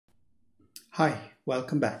Hi,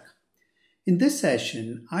 welcome back. In this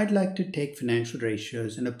session, I'd like to take financial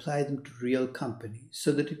ratios and apply them to real companies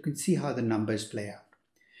so that you can see how the numbers play out.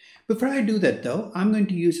 Before I do that though, I'm going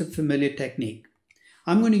to use a familiar technique.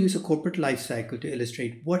 I'm going to use a corporate life cycle to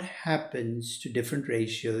illustrate what happens to different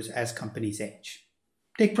ratios as companies age.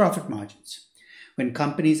 Take profit margins. When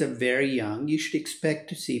companies are very young, you should expect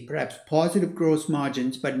to see perhaps positive gross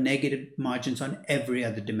margins, but negative margins on every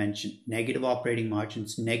other dimension. Negative operating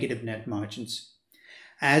margins, negative net margins.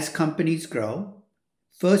 As companies grow,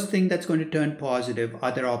 first thing that's going to turn positive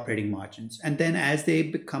are their operating margins. And then as they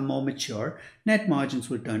become more mature, net margins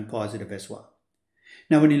will turn positive as well.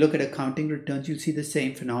 Now, when you look at accounting returns, you'll see the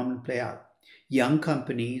same phenomenon play out. Young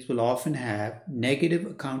companies will often have negative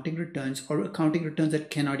accounting returns or accounting returns that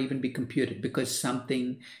cannot even be computed because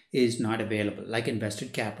something is not available, like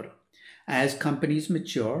invested capital. As companies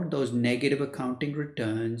mature, those negative accounting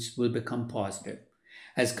returns will become positive.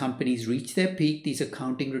 As companies reach their peak, these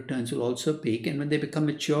accounting returns will also peak. And when they become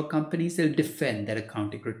mature companies, they'll defend that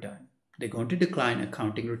accounting return. They're going to decline,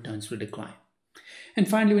 accounting returns will decline. And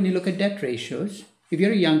finally, when you look at debt ratios, if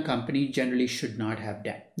you're a young company, you generally should not have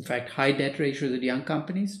debt. In fact, high debt ratios at young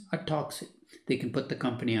companies are toxic. They can put the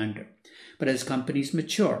company under. But as companies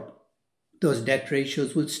mature, those debt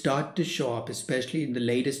ratios will start to show up, especially in the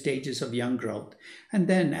later stages of young growth. And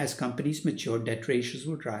then as companies mature, debt ratios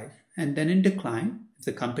will rise. And then in decline, if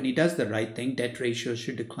the company does the right thing, debt ratios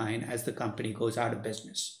should decline as the company goes out of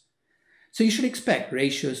business. So you should expect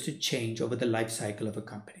ratios to change over the life cycle of a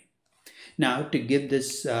company. Now, to give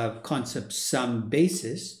this concept some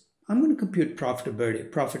basis, I'm going to compute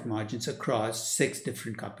profit margins across 6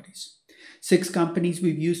 different companies. 6 companies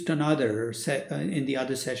we've used in the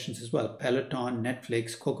other sessions as well: Peloton,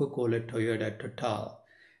 Netflix, Coca-Cola, Toyota, Total,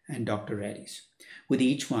 and Dr. Reddy's. With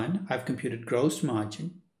each one, I've computed gross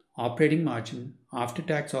margin, operating margin,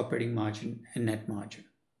 after-tax operating margin, and net margin.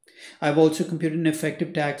 I've also computed an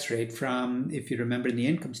effective tax rate from, if you remember in the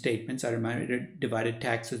income statements, I divided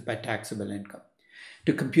taxes by taxable income.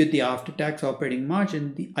 To compute the after-tax operating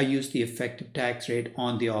margin, I used the effective tax rate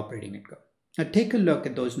on the operating income. Now take a look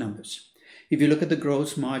at those numbers. If you look at the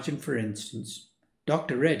gross margin, for instance,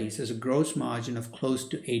 Dr. Reddy's has a gross margin of close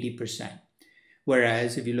to 80%.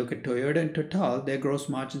 Whereas if you look at Toyota and Total, their gross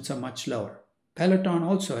margins are much lower. Peloton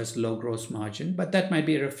also has low gross margin, but that might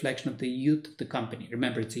be a reflection of the youth of the company.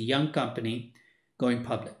 Remember, it's a young company going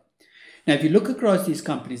public. Now, if you look across these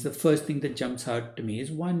companies, the first thing that jumps out to me is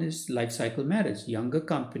one is life cycle matters. Younger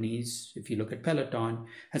companies, if you look at Peloton,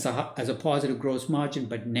 has a positive gross margin,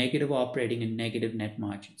 but negative operating and negative net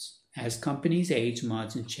margins. As companies age,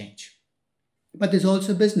 margins change. But there's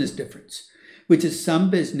also a business difference, which is some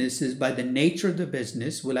businesses, by the nature of the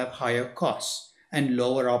business, will have higher costs and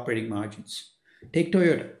lower operating margins. Take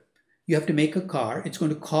Toyota. You have to make a car. It's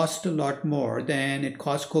going to cost a lot more than it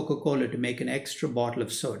costs Coca-Cola to make an extra bottle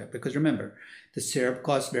of soda. Because remember, the syrup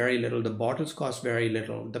costs very little. The bottles cost very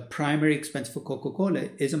little. The primary expense for Coca-Cola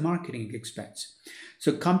is a marketing expense.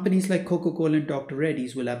 So companies like Coca-Cola and Dr.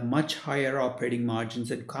 Reddy's will have much higher operating margins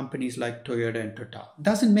than companies like Toyota and Total.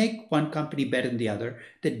 Doesn't make one company better than the other.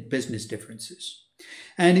 They're business differences.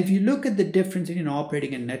 And if you look at the difference in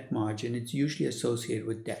operating and net margin, it's usually associated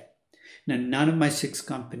with debt. Now, none of my 6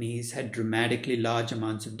 companies had dramatically large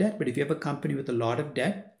amounts of debt, but if you have a company with a lot of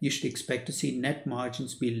debt, you should expect to see net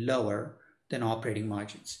margins be lower than operating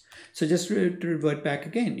margins. So just to revert back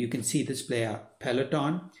again, you can see this play out.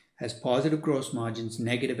 Peloton has positive gross margins,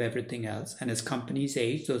 negative everything else, and as companies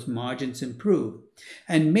age, those margins improve.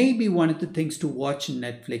 And maybe one of the things to watch in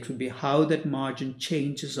Netflix would be how that margin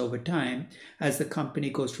changes over time as the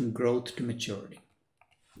company goes from growth to maturity.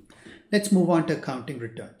 Let's move on to accounting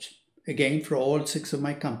returns. Again, for all 6 of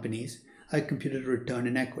my companies, I computed a return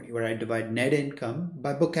on equity where I divide net income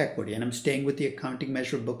by book equity, and I'm staying with the accounting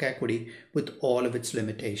measure of book equity with all of its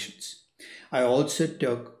limitations. I also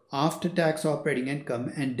took after-tax operating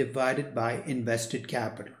income and divided by invested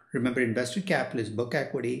capital. Remember, invested capital is book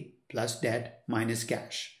equity plus debt minus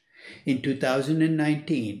cash. In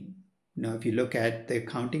 2019, now if you look at the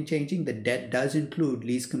accounting changing, the debt does include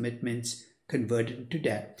lease commitments converted into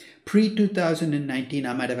debt. Pre-2019,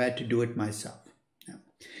 I might have had to do it myself. Now,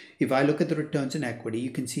 if I look at the returns on equity,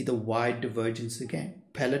 you can see the wide divergence again.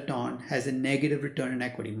 Peloton has a negative return on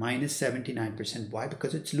equity, minus 79%. Why?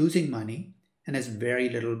 Because it's losing money and has very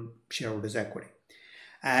little shareholders' equity.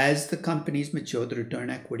 As the companies mature, the return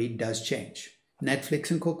on equity does change.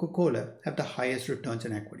 Netflix and Coca-Cola have the highest returns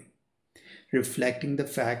on equity, reflecting the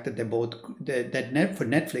fact that for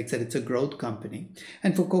Netflix, that it's a growth company,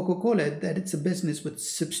 and for Coca-Cola, that it's a business with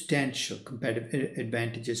substantial competitive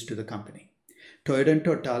advantages to the company. Toyota and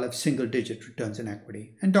Total have single-digit returns on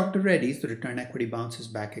equity. And Dr. Reddy's, the return equity bounces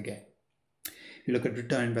back again. You look at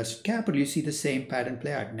return on invested capital, you see the same pattern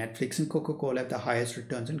play out. Netflix and Coca-Cola have the highest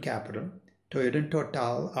returns on capital. Toyota and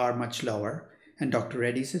Total are much lower, and Dr.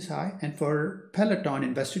 Reddy's is high. And for Peloton,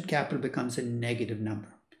 invested capital becomes a negative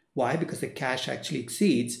number. Why? Because the cash actually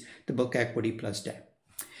exceeds the book equity plus debt.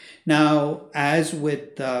 Now, as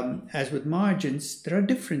with margins, there are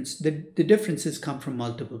the differences come from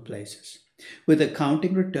multiple places. With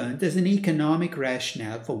accounting returns, there's an economic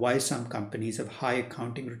rationale for why some companies have high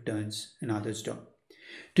accounting returns and others don't.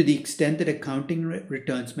 To the extent that accounting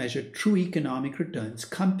returns measure true economic returns,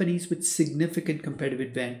 companies with significant competitive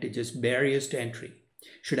advantages, barriers to entry,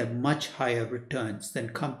 should have much higher returns than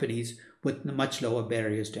companies with much lower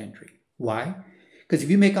barriers to entry. Why? Because if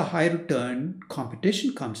you make a high return,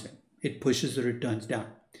 competition comes in. It pushes the returns down.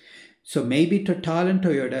 So maybe Total and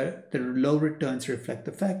Toyota, the low returns reflect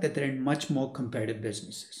the fact that they're in much more competitive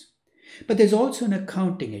businesses. But there's also an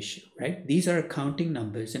accounting issue, right? These are accounting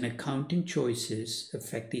numbers, and accounting choices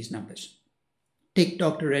affect these numbers. Take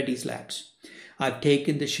Dr. Reddy's Labs. I've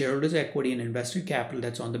taken the shareholders' equity and invested capital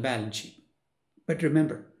that's on the balance sheet. But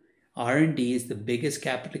remember, R&D is the biggest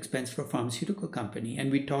capital expense for a pharmaceutical company,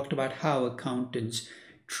 and we talked about how accountants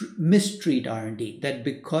mistreat R&D, that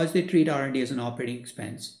because they treat R&D as an operating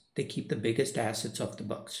expense, they keep the biggest assets off the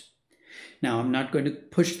books. Now, I'm not going to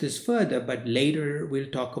push this further, but later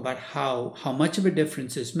we'll talk about how much of a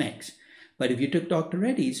difference this makes. But if you took Dr.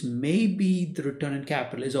 Reddy's, maybe the return on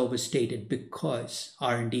capital is overstated because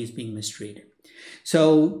R&D is being mistreated.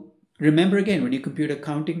 So remember again, when you compute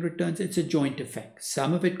accounting returns, it's a joint effect.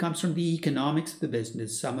 Some of it comes from the economics of the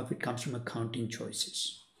business. Some of it comes from accounting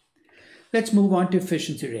choices. Let's move on to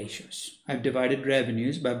efficiency ratios. I've divided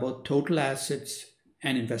revenues by both total assets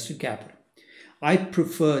and invested capital. I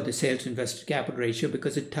prefer the sales to invested capital ratio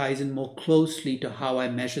because it ties in more closely to how I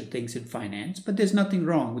measure things in finance, but there's nothing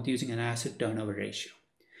wrong with using an asset turnover ratio.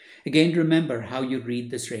 Again, remember how you read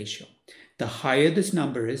this ratio. The higher this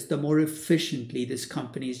number is, the more efficiently this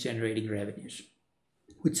company is generating revenues.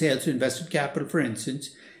 With sales to invested capital, for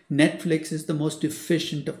instance, Netflix is the most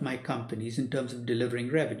efficient of my companies in terms of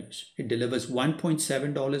delivering revenues. It delivers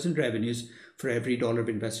 $1.7 in revenues for every dollar of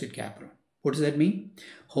invested capital. What does that mean?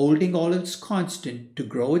 Holding all else constant, to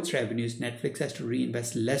grow its revenues, Netflix has to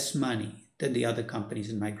reinvest less money than the other companies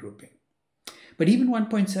in my grouping. But even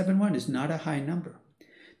 1.71 is not a high number.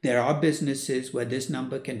 There are businesses where this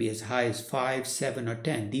number can be as high as 5, 7, or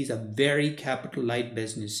 10. These are very capital light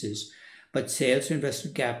businesses, but sales to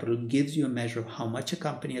invested capital gives you a measure of how much a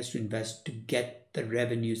company has to invest to get the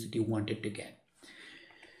revenues that you want it to get.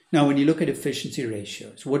 Now, when you look at efficiency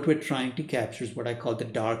ratios, what we're trying to capture is what I call the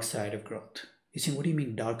dark side of growth. You're saying, what do you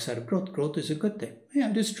mean dark side of growth? Growth is a good thing. Yeah,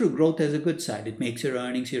 it is true. Growth has a good side. It makes your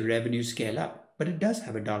earnings, your revenue scale up. But it does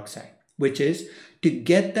have a dark side, which is to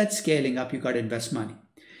get that scaling up, you got to invest money.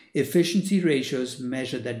 Efficiency ratios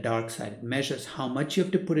measure that dark side. It measures how much you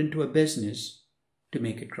have to put into a business to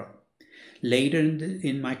make it grow. Later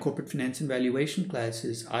in my corporate finance and valuation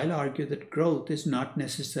classes, I'll argue that growth is not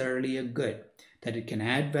necessarily a good, that it can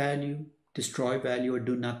add value, destroy value, or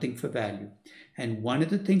do nothing for value. And one of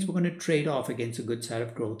the things we're going to trade off against a good side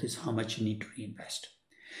of growth is how much you need to reinvest.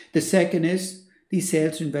 The second is the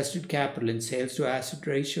sales to invested capital and sales to asset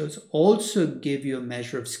ratios also give you a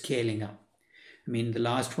measure of scaling up. I mean, in the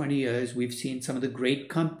last 20 years, we've seen some of the great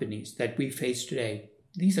companies that we face today.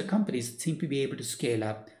 These are companies that seem to be able to scale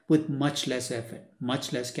up with much less effort,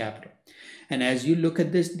 much less capital. And as you look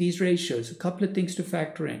at these ratios, a couple of things to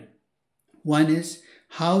factor in. One is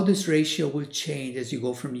how this ratio will change as you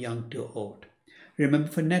go from young to old. Remember,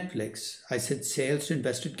 for Netflix, I said sales to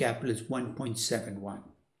invested capital is 1.71.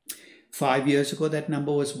 5 years ago, that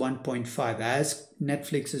number was 1.5. As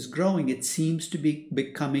Netflix is growing, it seems to be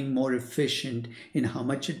becoming more efficient in how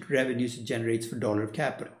much revenues it generates per dollar of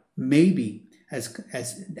capital. Maybe, as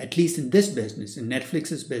at least in this business, in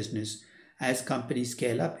Netflix's business, as companies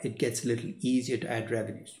scale up, it gets a little easier to add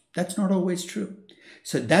revenues. That's not always true.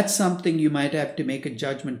 So that's something you might have to make a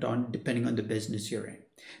judgment on depending on the business you're in.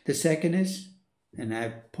 The second is, and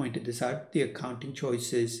I've pointed this out, the accounting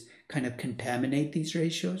choices kind of contaminate these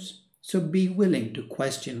ratios. So be willing to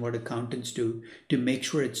question what accountants do to make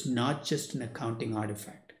sure it's not just an accounting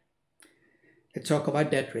artifact. Let's talk about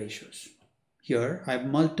debt ratios. Here, I have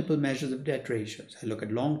multiple measures of debt ratios. I look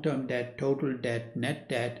at long-term debt, total debt, net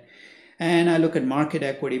debt, and I look at market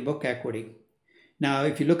equity, book equity. Now,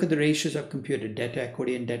 if you look at the ratios I've computed, debt to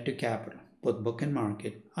equity and debt to capital, both book and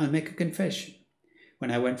market, I'll make a confession.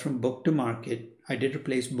 When I went from book to market, I did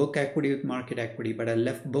replace book equity with market equity, but I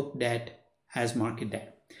left book debt as market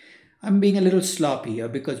debt. I'm being a little sloppy here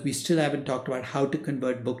because we still haven't talked about how to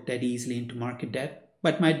convert book debt easily into market debt.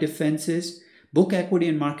 But my defense is book equity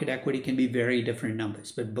and market equity can be very different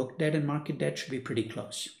numbers, but book debt and market debt should be pretty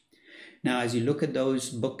close. Now, as you look at those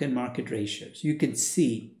book and market ratios, you can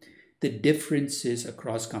see the differences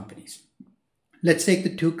across companies. Let's take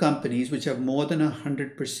the two companies which have more than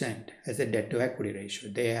 100% as a debt to equity ratio.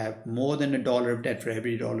 They have more than $1 of debt for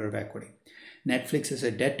every dollar of equity. Netflix has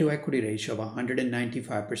a debt to equity ratio of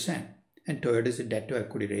 195%, and Toyota has a debt to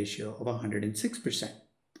equity ratio of 106%.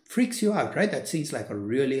 Freaks you out, right? That seems like a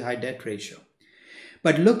really high debt ratio.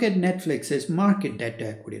 But look at Netflix's market debt to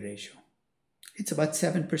equity ratio. It's about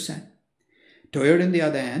 7%. Toyota, on the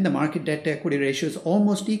other hand, the market debt to equity ratio is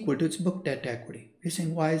almost equal to its book debt to equity. You're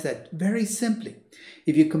saying, why is that? Very simply,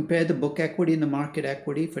 if you compare the book equity and the market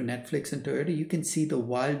equity for Netflix and Toyota, you can see the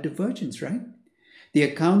wild divergence, right? The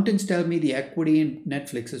accountants tell me the equity in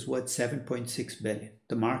Netflix is worth $7.6 billion.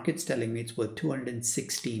 The market's telling me it's worth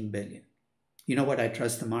 $216 billion. You know what? I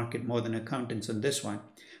trust the market more than accountants on this one.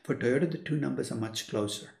 For Toyota, the two numbers are much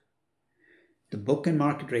closer. The book and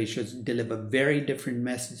market ratios deliver very different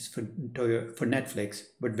messages for Netflix,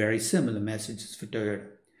 but very similar messages for Toyota.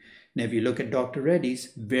 Now, if you look at Dr.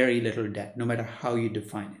 Reddy's, very little debt, no matter how you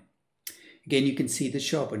define it. Again, you can see this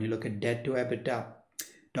show up when you look at debt to EBITDA.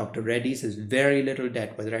 Dr. Reddy's has very little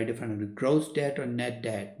debt, whether I define it as gross debt or net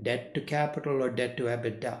debt, debt to capital or debt to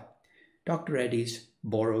EBITDA. Dr. Reddy's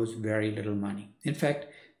borrows very little money. In fact,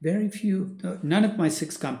 none of my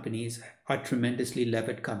 6 companies are tremendously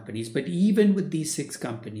levered companies, but even with these 6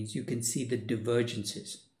 companies, you can see the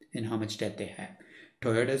divergences in how much debt they have.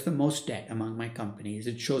 Toyota has the most debt among my companies.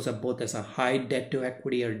 It shows up both as a high debt to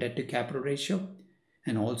equity or debt to capital ratio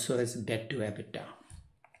and also as debt to EBITDA.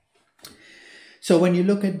 So when you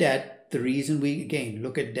look at debt, the reason we again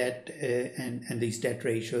look at debt and these debt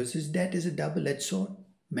ratios is debt is a double-edged sword.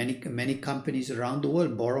 Many companies around the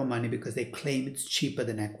world borrow money because they claim it's cheaper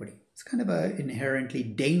than equity. It's kind of an inherently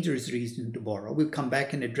dangerous reason to borrow. We'll come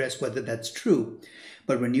back and address whether that's true.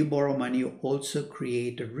 But when you borrow money, you also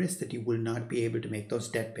create a risk that you will not be able to make those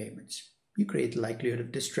debt payments. You create the likelihood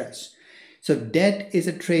of distress. So debt is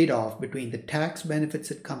a trade-off between the tax benefits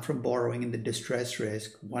that come from borrowing and the distress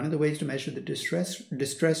risk. One of the ways to measure the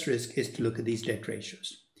distress risk is to look at these debt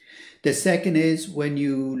ratios. The second is when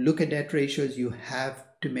you look at debt ratios, you have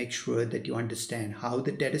to make sure that you understand how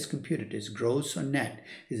the debt is computed. Is gross or net?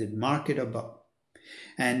 Is it market or book?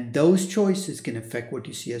 And those choices can affect what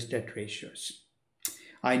you see as debt ratios.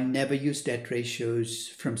 I never use debt ratios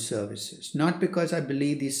from services, not because I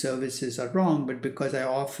believe these services are wrong, but because I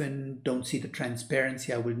often don't see the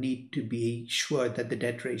transparency I will need to be sure that the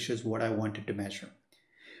debt ratio is what I wanted to measure.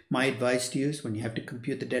 My advice to you is when you have to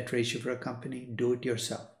compute the debt ratio for a company, do it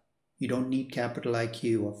yourself. You don't need Capital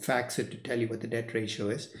IQ or FactSet to tell you what the debt ratio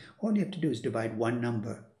is. All you have to do is divide one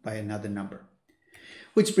number by another number.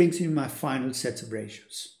 Which brings me to my final sets of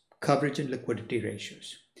ratios, coverage and liquidity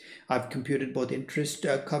ratios. I've computed both interest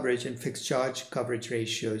coverage and fixed charge coverage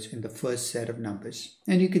ratios in the first set of numbers.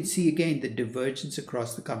 And you can see again the divergence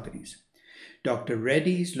across the companies. Dr.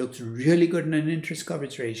 Reddy's looks really good in an interest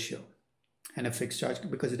coverage ratio and a fixed charge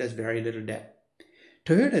because it has very little debt.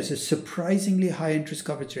 Toyota has a surprisingly high interest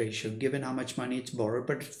coverage ratio given how much money it's borrowed,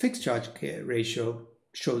 but fixed charge ratio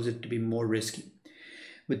shows it to be more risky.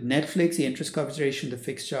 With Netflix, the interest coverage ratio and the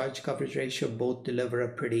fixed charge coverage ratio both deliver a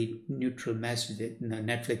pretty neutral message.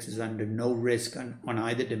 Netflix is under no risk on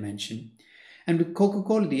either dimension. And with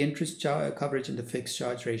Coca-Cola, the interest coverage and the fixed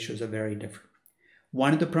charge ratios are very different.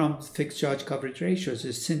 One of the problems with fixed charge coverage ratios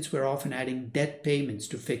is since we're often adding debt payments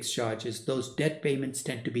to fixed charges, those debt payments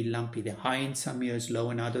tend to be lumpy. They're high in some years, low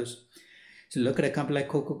in others. So look at a company like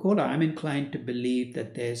Coca-Cola. I'm inclined to believe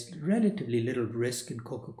that there's relatively little risk in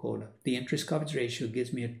Coca-Cola. The interest coverage ratio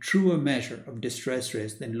gives me a truer measure of distress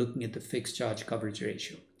risk than looking at the fixed charge coverage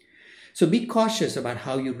ratio. So be cautious about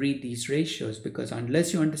how you read these ratios because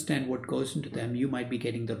unless you understand what goes into them, you might be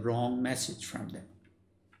getting the wrong message from them.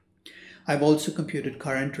 I've also computed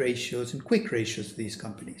current ratios and quick ratios for these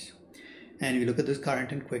companies. And if you look at those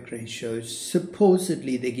current and quick ratios,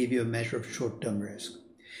 supposedly they give you a measure of short-term risk.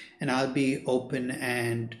 And I'll be open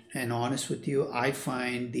and honest with you. I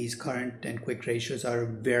find these current and quick ratios are of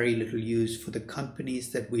very little use for the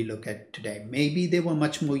companies that we look at today. Maybe they were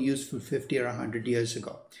much more useful 50 or 100 years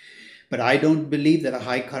ago. But I don't believe that a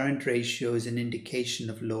high current ratio is an indication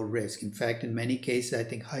of low risk. In fact, in many cases, I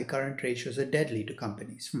think high current ratios are deadly to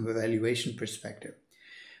companies from a valuation perspective.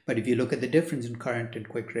 But if you look at the difference in current and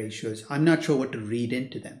quick ratios, I'm not sure what to read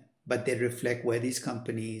into them, but they reflect where these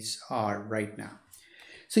companies are right now.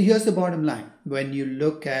 So here's the bottom line: when you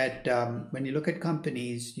look at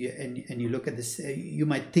companies, and you look at this, you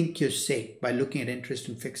might think you're safe by looking at interest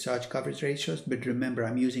and fixed charge coverage ratios. But remember,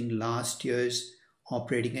 I'm using last year's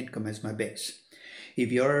operating income as my base.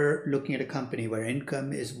 If you're looking at a company where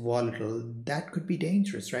income is volatile, that could be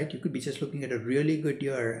dangerous, right? You could be just looking at a really good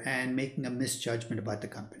year and making a misjudgment about the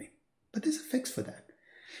company. But there's a fix for that.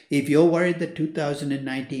 If you're worried that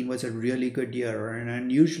 2019 was a really good year or an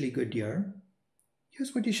unusually good year,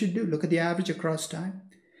 here's what you should do. Look at the average across time.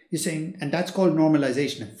 You're saying, and that's called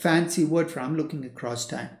normalization, a fancy word for I'm looking across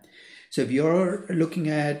time. So if you're looking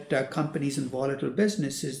at companies and volatile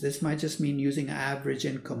businesses, this might just mean using average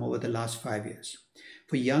income over the last 5 years.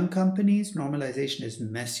 For young companies, normalization is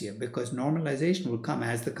messier because normalization will come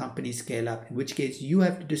as the companies scale up, in which case you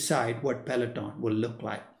have to decide what Peloton will look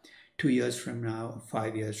like 2 years from now,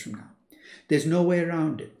 5 years from now. There's no way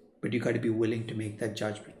around it, but you got to be willing to make that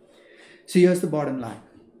judgment. So here's the bottom line.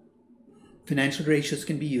 Financial ratios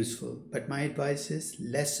can be useful, but my advice is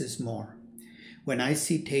less is more. When I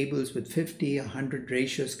see tables with 50, 100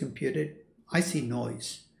 ratios computed, I see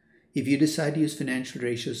noise. If you decide to use financial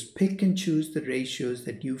ratios, pick and choose the ratios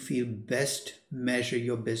that you feel best measure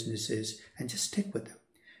your businesses and just stick with them.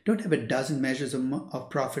 Don't have a dozen measures of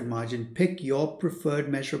profit margin. Pick your preferred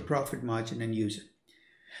measure of profit margin and use it.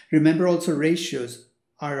 Remember also, ratios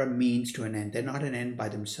are a means to an end. They're not an end by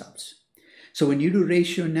themselves. So when you do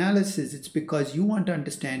ratio analysis, it's because you want to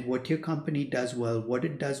understand what your company does well, what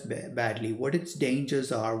it does badly, what its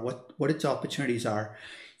dangers are, what its opportunities are.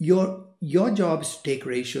 Your job is to take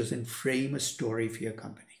ratios and frame a story for your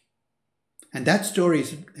company. And that story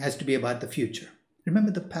has to be about the future.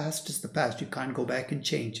 Remember, the past is the past. You can't go back and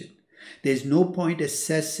change it. There's no point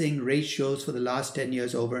assessing ratios for the last 10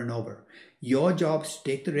 years over and over. Your job is to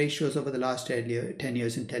take the ratios over the last 10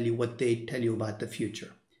 years and tell you what they tell you about the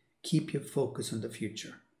future. Keep your focus on the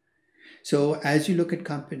future. So as you look at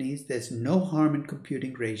companies, there's no harm in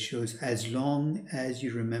computing ratios as long as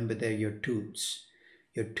you remember they're your tools.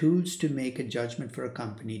 Your tools to make a judgment for a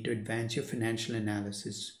company to advance your financial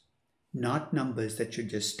analysis, not numbers that should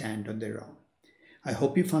just stand on their own. I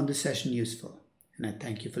hope you found this session useful, and I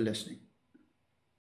thank you for listening.